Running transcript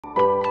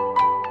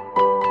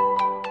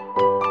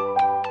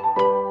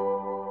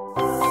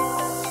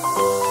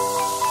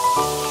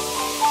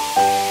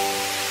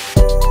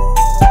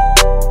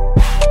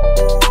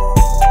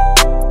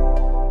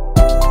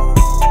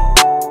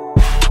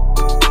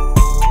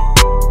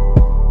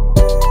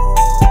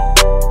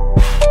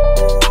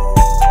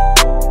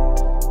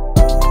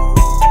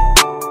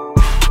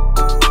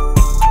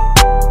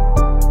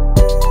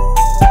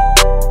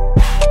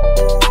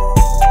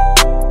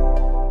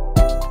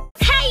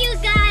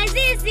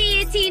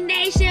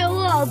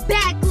y'all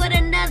back with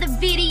another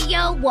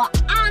video. Well,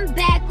 I'm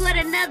back with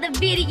another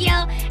video.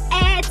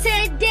 And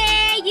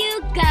today,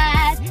 you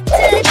guys,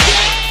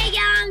 today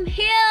I'm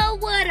here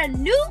with a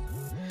new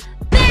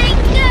banger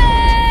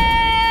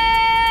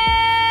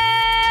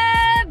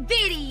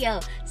video.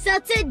 So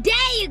today,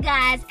 you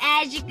guys,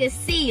 as you can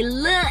see,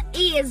 Lil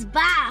E is by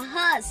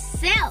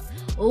herself.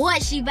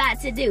 What she about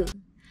to do?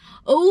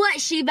 What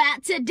she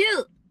about to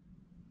do?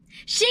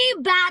 She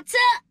about to...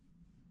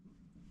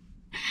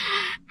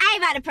 I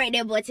ain't about to prank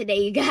that boy today,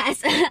 you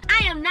guys.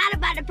 I am not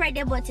about to prank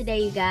that boy today,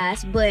 you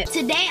guys. But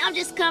today I'm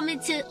just coming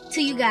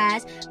to you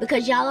guys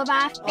because y'all are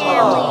our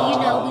family. You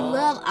know, we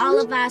love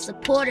all of our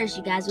supporters,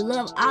 you guys. We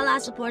love all our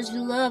supporters. We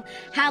love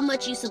how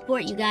much you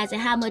support, you guys, and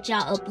how much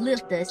y'all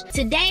uplift us.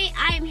 Today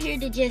I am here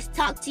to just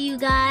talk to you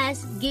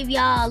guys, give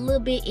y'all a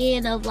little bit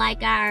in of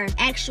like our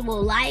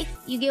actual life.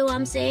 You get what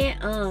I'm saying?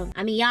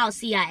 I mean, y'all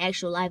see our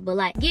actual life, but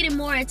like getting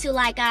more into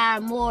like our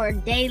more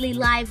daily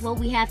life, what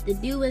we have to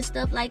do and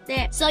stuff like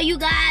that. So you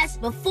guys,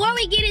 before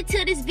we get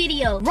into this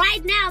video,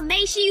 right now,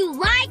 make sure you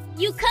like,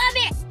 you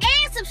comment,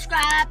 and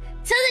subscribe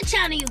to the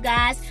channel, you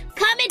guys.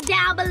 Comment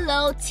down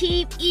below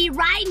Team E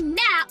right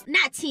now.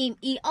 Not Team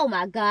E. Oh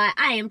my God,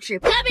 I am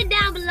tripping. Comment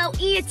down below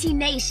ENT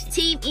Nation.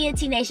 Team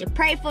ENT Nation.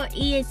 Pray for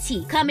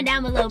ENT. Comment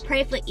down below.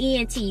 Pray for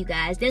ENT, you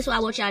guys. That's what I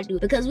want y'all to do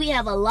because we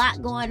have a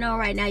lot going on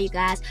right now, you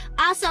guys.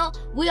 Also,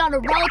 we on the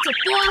road to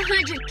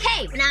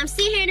 400K. Now, I'm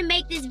sitting here to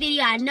make this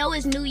video. I know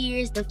it's New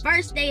Year's, the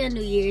first day of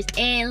New Year's,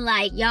 and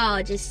like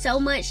y'all, just so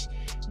much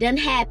done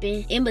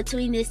happen in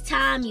between this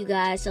time, you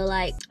guys. So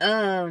like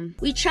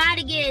we try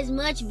to get as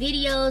much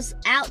videos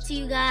out to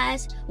you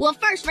guys. Well,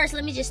 first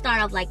let me just start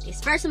off like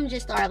this. First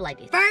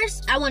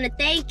I want to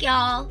thank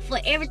y'all for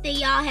everything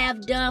y'all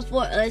have done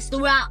for us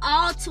throughout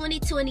all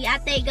 2020. I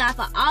thank God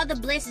for all the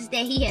blessings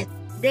that he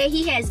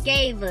has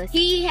gave us.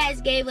 He has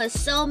gave us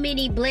so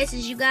many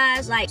blessings, you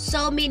guys, like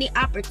so many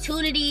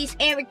opportunities,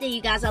 everything,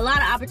 you guys. A lot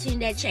of opportunity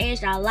that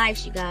changed our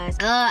lives, you guys.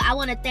 I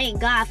want to thank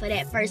God for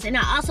that first, and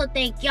I also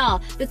thank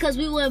y'all because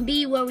we wouldn't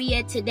be where we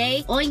at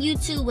today on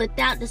YouTube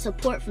without the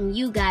support from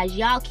you guys.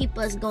 Y'all keep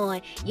us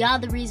going. Y'all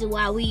the reason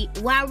why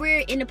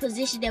we're in the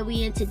position that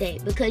we in today,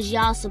 because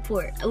y'all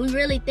support. We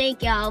really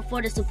thank y'all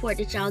for the support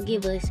that y'all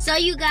give us. So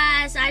you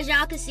guys, as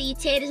y'all can see,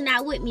 Ted is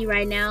not with me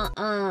right now.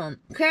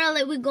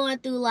 Currently we're going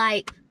through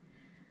like,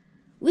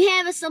 we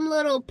having some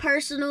little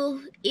personal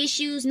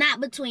issues,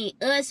 not between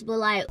us, but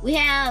like we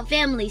have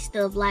family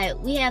stuff. Like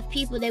we have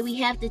people that we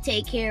have to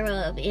take care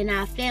of in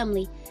our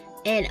family.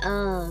 And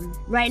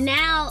right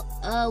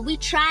now, we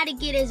try to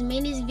get as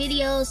many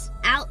videos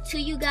out to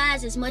you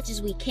guys as much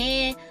as we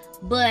can.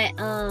 But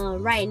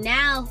right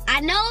now,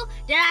 I know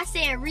that I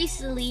said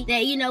recently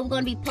that, you know, we're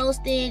going to be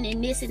posting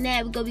and this and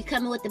that. We're going to be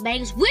coming with the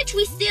bangers, which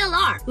we still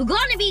are. We're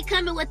going to be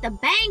coming with the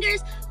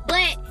bangers.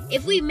 But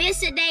if we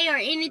miss a day or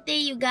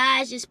anything, you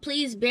guys, just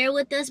please bear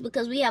with us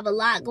because we have a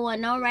lot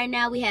going on right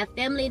now. We have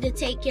family to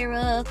take care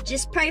of.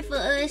 Just pray for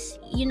us,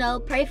 you know,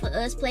 pray for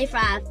us, pray for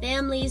our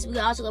families. We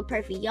also gonna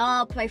pray for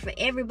y'all, pray for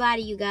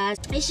everybody, you guys.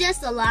 It's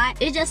just a lot.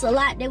 It's just a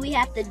lot that we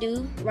have to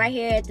do right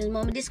here at this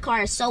moment. This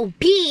car is so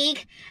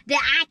big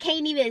that I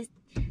can't even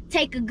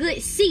take a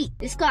good seat.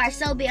 This car is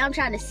so big. I'm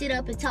trying to sit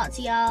up and talk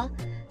to y'all.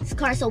 This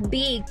car is so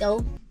big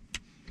though.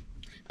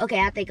 Okay,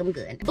 I think I'm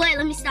good. But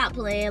let me stop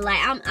playing. Like,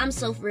 I'm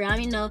so free.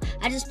 You know,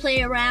 I just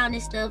play around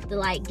and stuff to,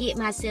 like, get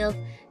myself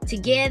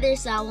together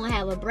so I won't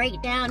have a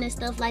breakdown and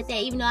stuff like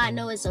that, even though I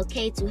know it's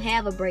okay to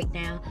have a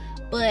breakdown.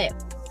 But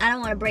I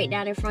don't want to break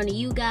down in front of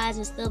you guys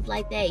and stuff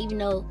like that, even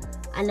though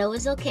I know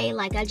it's okay,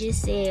 like I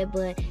just said.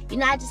 But, you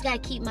know, I just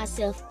got to keep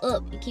myself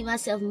up and keep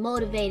myself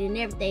motivated and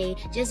everything.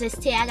 Just as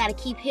Ted, I got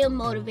to keep him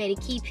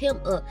motivated, keep him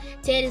up.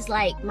 Ted is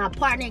like my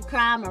partner in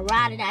crime, my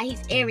ride or die.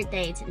 He's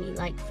everything to me,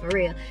 like, for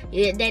real.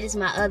 Yeah, that is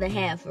my other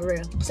half, for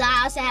real. So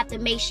I also have to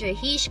make sure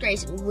he's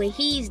straight when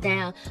he's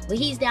down. When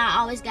he's down, I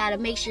always got to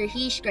make sure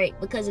he's straight.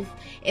 Because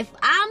if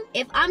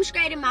I'm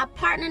straight and my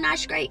partner not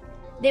straight,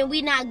 then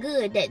we not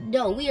good.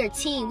 No, we are a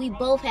team. We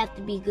both have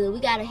to be good. We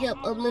gotta help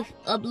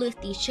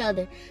uplift each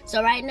other.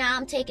 So right now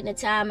I'm taking the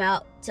time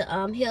out to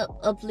help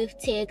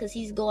uplift Ted because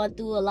he's going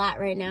through a lot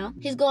right now.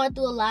 He's going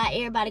through a lot.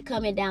 Everybody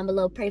comment down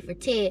below, pray for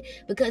Ted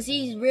because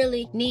he's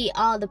really need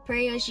all the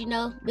prayers, you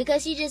know,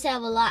 because he just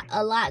have a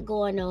lot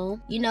going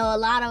on. You know, a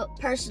lot of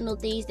personal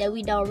things that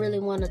we don't really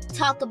want to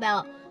talk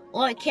about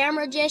on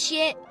camera just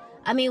yet.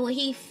 I mean, when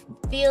he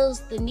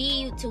feels the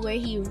need to when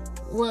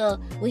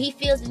he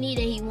feels the need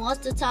that he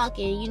wants to talk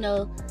and, you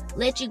know,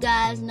 let you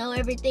guys know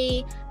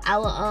everything, I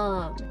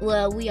will,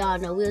 well, we all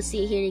know, we'll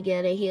sit here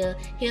together, he'll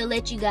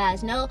let you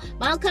guys know.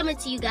 But I'm coming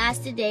to you guys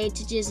today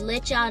to just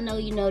let y'all know,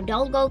 you know,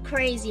 don't go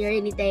crazy or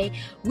anything.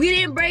 We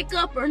didn't break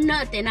up or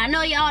nothing. I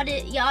know y'all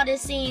did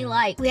seen,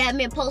 like, we haven't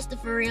been posted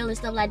for real and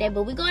stuff like that,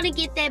 but we're gonna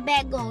get that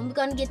back going. We're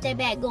gonna get that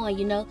back going,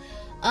 you know.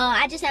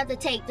 I just have to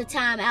take the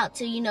time out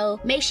to, you know,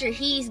 make sure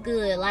he's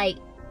good, like,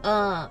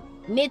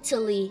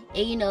 mentally,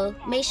 and, you know,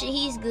 make sure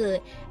he's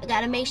good. I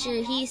gotta make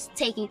sure he's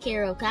taken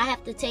care of, because I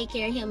have to take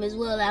care of him as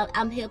well.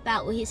 I'm help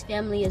out with his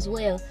family as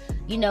well.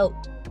 you know,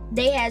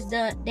 they have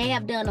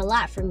done a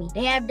lot for me.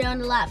 They have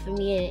done a lot for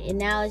me, and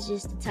now it's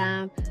just the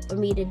time for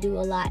me to do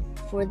a lot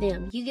for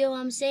them. You get what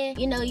I'm saying?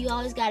 You know, you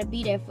always gotta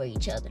be there for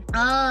each other.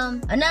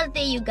 Another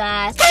thing, you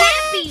guys,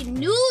 Happy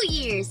New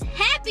Year's!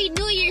 Happy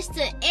New Year's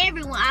to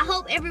everyone. I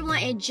hope everyone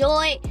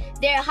enjoyed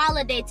their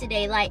holiday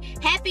today. Like,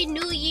 Happy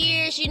New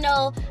Year's, you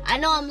know, I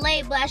know I'm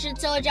late, but I should have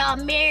told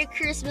y'all Merry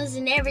Christmas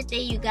and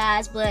everything, you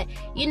guys. But,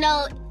 you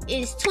know,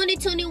 it's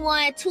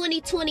 2021,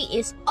 2020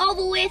 is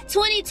over with.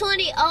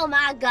 2020, oh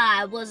my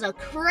God, was a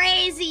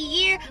crazy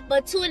year,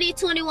 but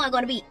 2021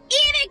 gonna be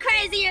even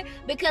crazier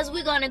because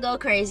we're gonna go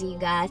crazy, you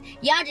guys.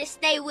 Y'all just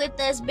stay with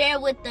us, bear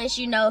with us,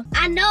 you know.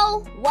 I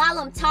know while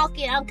I'm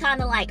talking, I'm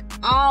kind of like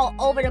all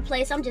over the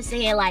place. I'm just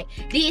saying like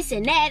this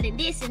and that and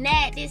this and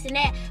that, this and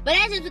that. But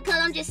that's just because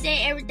I'm just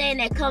saying everything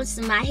that comes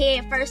to my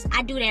head first.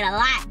 I do that a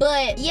lot.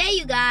 But yeah,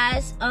 you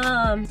guys,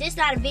 this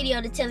not a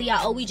video to tell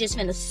y'all, oh, we just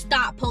finna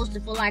stop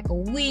posting for like a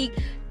week,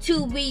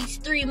 2 weeks,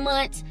 3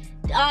 months,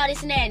 all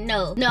this and that.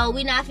 No,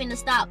 we not finna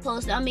stop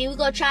posting. I mean, we're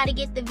gonna try to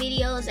get the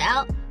videos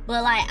out,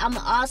 but like I'm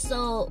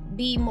also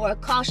be more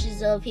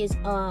cautious of his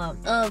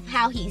of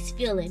how he's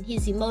feeling,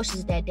 his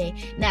emotions that day.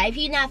 Now if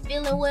he's not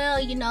feeling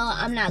well, you know,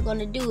 I'm not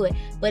gonna do it.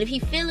 But if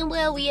he's feeling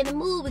well, we in the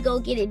mood, we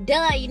gonna get it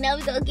done, you know,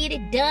 we gonna get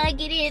it done,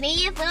 get it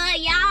in for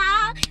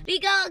y'all. We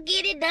gonna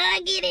get it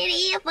done, get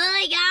it in for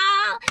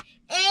y'all.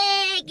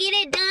 Hey, get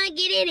it done,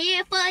 get it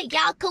in for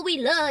y'all, cause we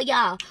love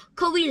y'all.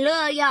 Cause we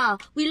love y'all.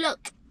 We love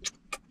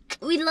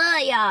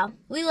y'all.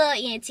 We love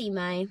ENT,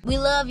 man. We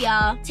love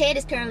y'all. Ted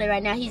is currently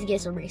right now, he's getting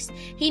some rest.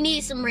 He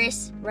needs some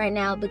rest right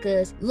now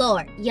because,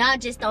 Lord, y'all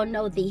just don't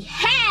know the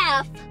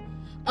half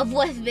of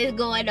what's been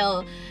going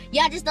on.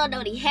 Y'all just don't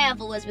know the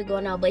half of what's been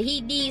going on, but he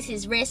needs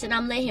his rest, and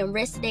I'm letting him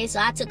rest today. So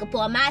I took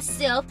upon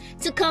myself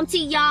to come to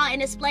y'all and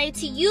explain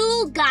to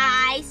you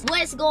guys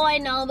what's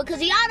going on,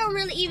 because y'all don't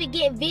really even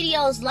get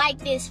videos like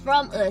this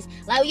from us.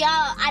 Like y'all,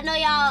 I know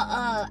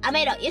y'all, I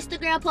made an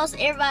Instagram post,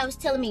 everybody was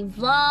telling me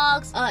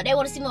vlogs, they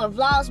want to see more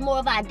vlogs, more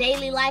of our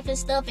daily life and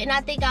stuff, and I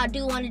think I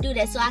do want to do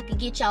that so I can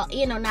get y'all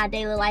in on our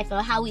daily life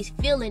and how he's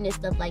feeling and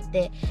stuff like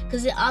that,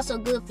 because it's also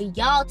good for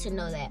y'all to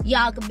know that.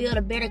 Y'all can build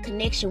a better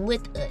connection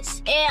with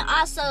us. And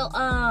also,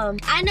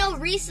 I know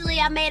recently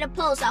I made a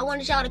post. I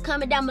wanted y'all to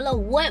comment down below,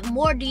 what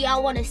more do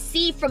y'all want to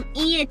see from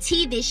ENT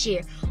this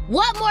year?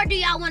 What more do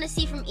y'all want to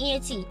see from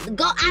ENT?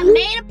 I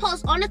made a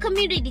post on the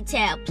community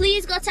tab.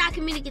 Please go to our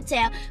community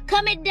tab.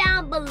 Comment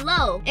down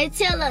below and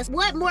tell us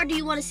what more do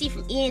you want to see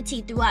from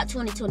ENT throughout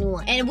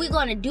 2021. And we're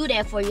going to do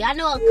that for you. I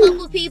know a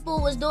couple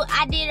people was doing,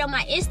 I did it on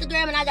my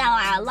Instagram and I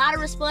got a lot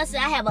of responses.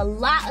 I have a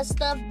lot of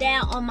stuff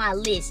down on my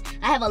list.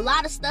 I have a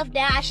lot of stuff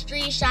down. I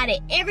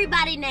screenshotted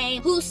everybody's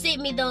name who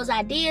sent me those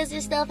ideas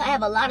and stuff. I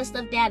have a lot of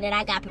stuff down that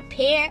I got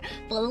prepared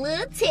for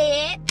little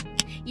Ted.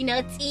 You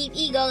know, Team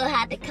Ego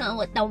had to come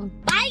with them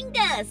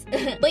bangers.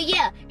 But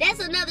yeah, that's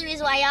another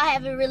reason why y'all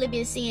haven't really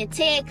been seeing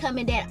Ted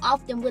coming that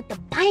often with the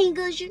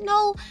bangers, you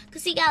know,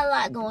 because he got a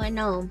lot going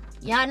on.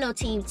 Y'all know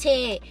Team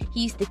Ted,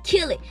 he used to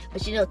kill it.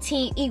 But you know,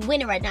 Team E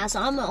winning right now, so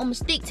I'm gonna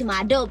stick to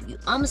my W.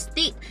 I'm gonna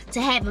stick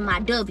to having my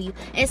W.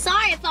 And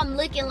sorry if I'm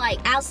looking like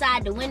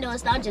outside the window and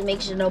stuff, I'm just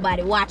making sure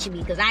nobody watching me,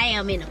 because I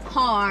am in a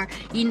car,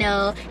 you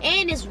know,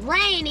 and it's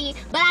rainy,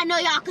 but I know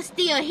y'all can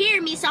still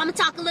hear me, so I'm gonna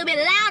talk a little bit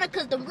louder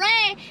because the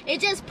rain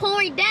is just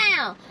pouring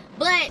down.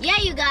 But yeah,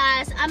 you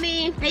guys, I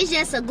mean, it's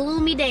just a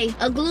gloomy day,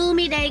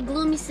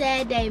 gloomy,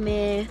 sad day,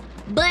 man.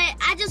 But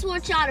I just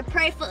want y'all to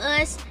pray for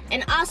us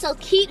and also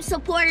keep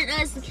supporting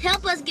us.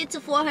 Help us get to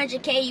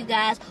 400K, you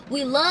guys.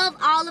 We love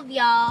all of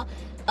y'all.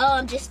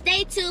 Just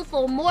stay tuned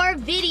for more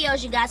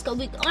videos, you guys, because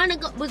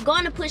we're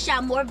gonna push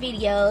out more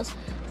videos.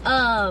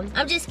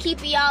 I'm just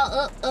keeping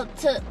y'all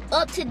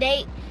up to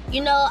date.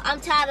 You know, I'm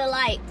tired of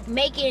like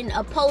making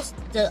a post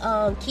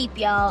to keep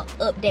y'all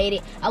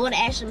updated. I want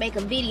to actually make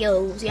a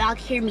video so y'all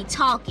can hear me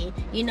talking,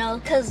 you know,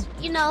 because,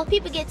 you know,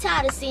 people get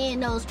tired of seeing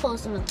those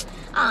posts.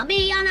 Oh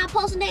man, y'all not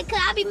posting that, cause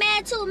I be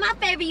mad too. My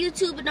favorite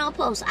YouTuber don't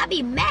post. I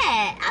be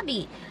mad. I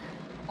be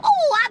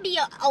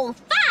on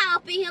fire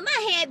up in here.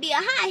 My head be a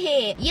hot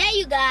head. Yeah,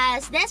 you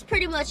guys, that's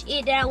pretty much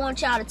it that I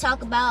want y'all to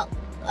talk about.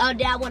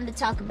 That I wanted to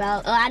talk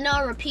about. I know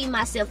I repeat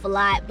myself a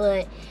lot,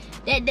 but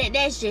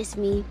that's just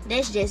me.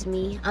 That's just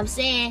me. I'm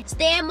saying,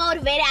 stay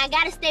motivated. I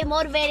gotta stay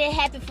motivated and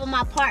happy for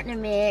my partner,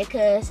 man,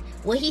 because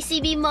when he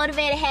see me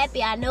motivated,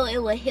 happy, I know it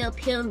will help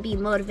him be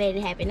motivated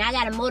and happy. And I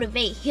gotta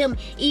motivate him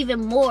even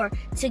more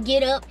to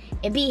get up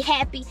and be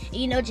happy,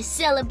 you know, just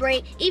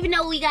celebrate. Even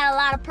though we got a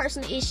lot of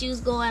personal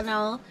issues going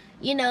on,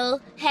 you know,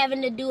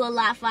 having to do a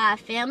lot for our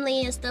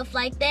family and stuff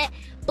like that.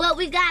 But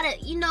we gotta,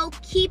 you know,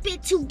 keep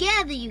it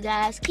together, you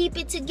guys. Keep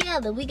it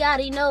together. We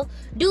gotta, you know,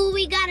 do what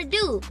we gotta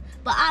do.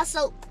 But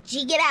also,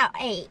 jig it out.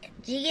 Hey,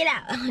 jig it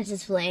out. I'm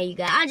just playing, you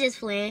guys. I'm just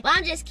playing. But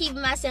I'm just keeping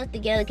myself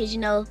together because,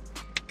 you know,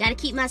 gotta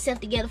keep myself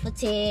together for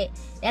Ted.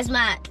 That's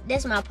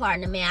my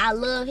partner, man. I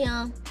love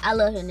him. I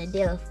love him to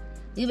death.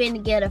 We've been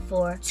together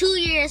for 2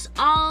 years,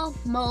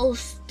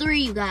 almost 3,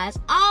 you guys.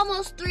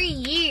 Almost 3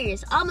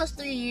 years. Almost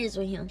 3 years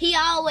with him. He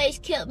always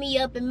kept me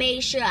up and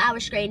made sure I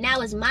was straight.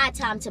 Now it's my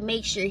time to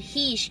make sure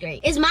he's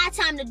straight. It's my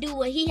time to do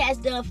what he has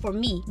done for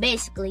me,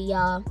 basically,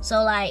 y'all.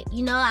 So, like,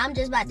 you know, I'm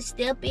just about to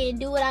step in and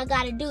do what I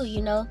gotta do,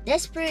 you know.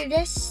 That's pretty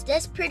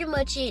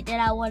much it that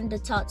I wanted to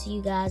talk to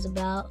you guys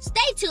about.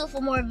 Stay tuned for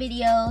more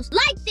videos.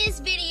 Like this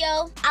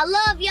video. I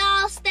love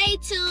y'all. Stay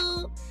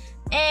tuned.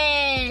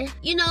 And,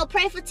 you know,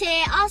 pray for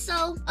Ted.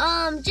 Also,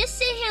 just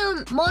send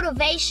him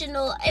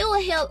motivational. It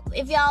would help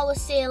if y'all would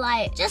send,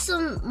 like, just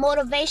some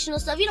motivational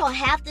stuff. You don't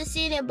have to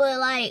send it, but,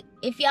 like,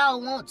 if y'all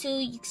want to,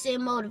 you can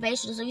send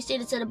motivational. So you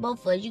send it to the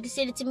both of us. You can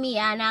send it to me,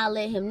 and I'll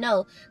let him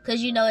know.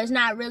 Because, you know, it's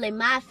not really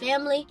my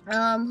family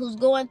who's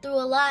going through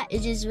a lot.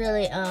 It's just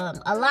really,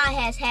 a lot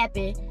has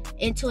happened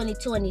in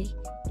 2020.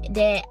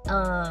 That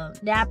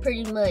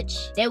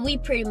we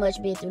pretty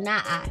much been through,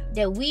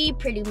 that we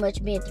pretty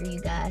much been through, you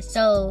guys.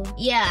 So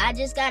yeah, I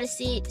just gotta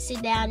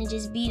sit down and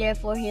just be there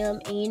for him,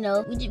 and you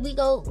know, we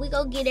go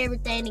get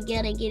everything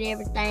together and get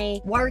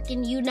everything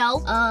working, you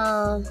know.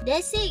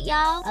 That's it,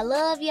 y'all. I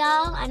love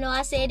y'all. I know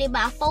I said it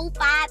about 4 or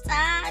 5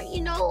 times,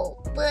 you know,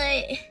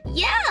 but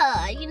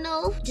yeah, you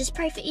know, just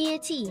pray for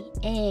ENT.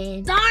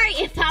 And sorry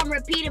if I'm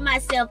repeating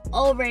myself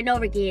over and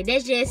over again.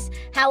 That's just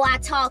how I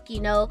talk, you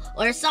know.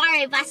 Or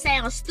sorry if I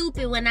sound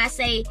stupid when I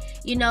say,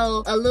 you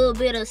know, a little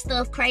bit of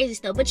stuff, crazy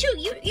stuff. But you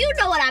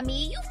know what I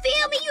mean. You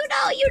feel me?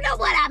 You know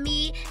what I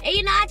mean. And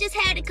you know, I just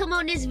had to come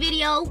on this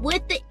video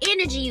with the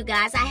energy, you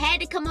guys. I had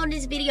to come on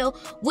this video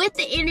with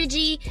the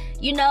energy,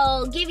 you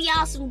know, give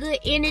y'all some good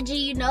energy,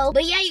 you know.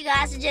 But yeah, you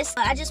guys,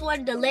 I just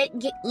wanted to let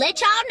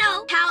y'all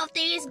know how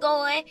things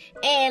going,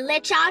 and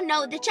let y'all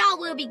know that y'all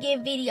will be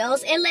getting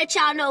videos, and let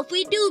y'all know if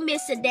we do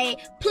miss a day,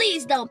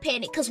 please don't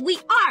panic, because we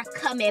are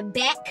coming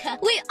back.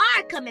 We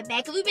are coming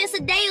back. If we miss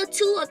a day or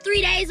 2 or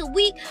 3 days a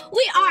week,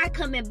 we are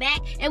coming back,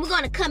 and we're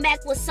gonna come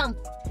back with some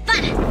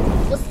fire.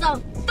 With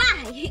some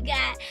fire, you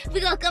guys.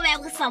 We're gonna come back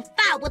with some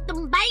fire, with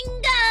them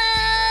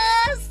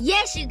bangers.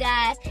 Yes, you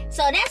guys.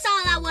 So that's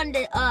all I wanted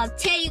to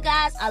tell you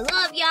guys. I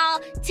love y'all.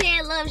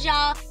 Ted loves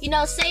y'all. You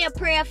know, say a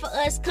prayer for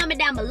us. Comment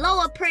down below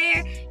a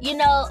prayer. You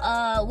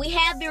know, we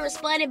have been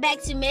responding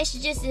back to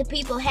messages that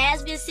people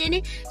has been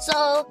sending.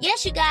 So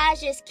yes, you guys,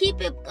 just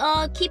keep it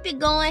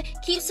going.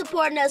 Keep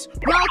supporting us.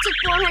 Roll to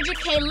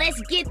 400K.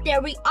 Let's get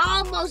there. We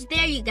almost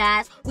there, you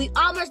guys. We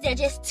almost there.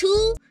 Just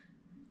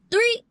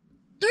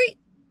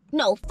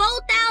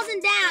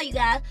 4,000 down, you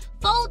guys.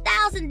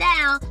 4,000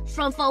 down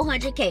from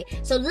 400K.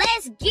 So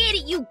let's get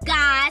it, you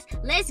guys.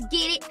 Let's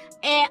get it.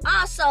 And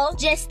also,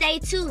 just stay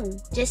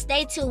tuned. Just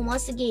stay tuned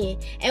once again.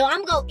 And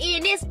I'm going to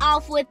end this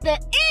off with the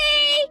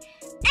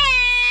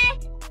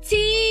ENT.